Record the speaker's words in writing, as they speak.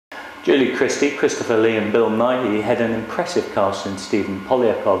Julie Christie, Christopher Lee and Bill Nighy had an impressive cast in Stephen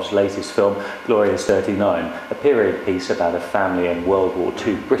Polyakov's latest film, Glorious 39, a period piece about a family in World War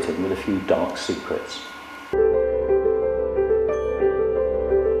II Britain with a few dark secrets.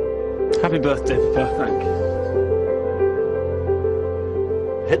 Happy birthday, Papa. Thank you.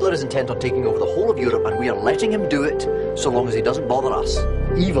 Hitler is intent on taking over the whole of Europe, and we are letting him do it so long as he doesn't bother us.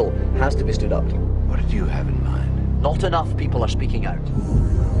 Evil has to be stood up. What did you have in mind? Not enough people are speaking out.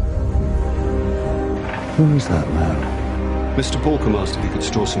 Who is that man? Mr. Balcom asked if he could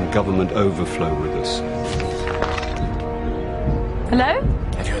store some government overflow with us. Hello?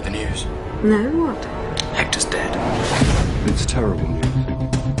 Have you heard the news? No, what? Hector's dead. It's terrible news.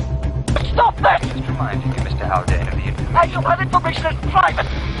 Stop this! Just reminding you, Mr. Haldane, of the information. I shall have information as private!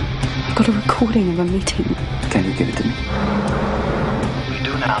 I got a recording of a meeting. Can you give it to me? We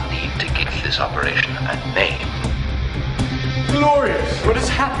do now need to give this operation a name. Glorious! What has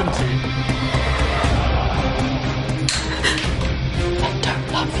happened to you? I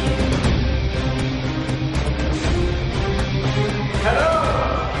don't love you. Hello!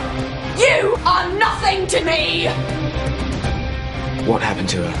 You are nothing to me! What happened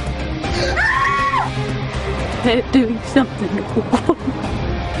to her? They're doing something awful.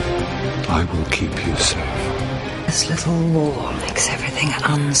 I will keep you safe. This little war makes everything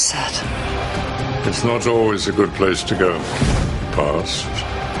uncertain. It's not always a good place to go. Past.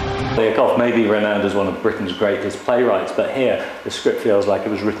 Polyakov may be renowned as one of Britain's greatest playwrights, but here the script feels like it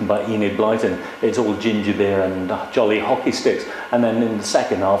was written by Enid Blyton. It's all ginger beer and jolly hockey sticks, and then in the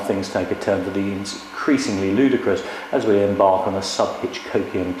second half things take a turn for the increasingly ludicrous as we embark on a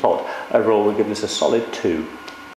sub-Hitchcockian plot. Overall, we give this a solid 2.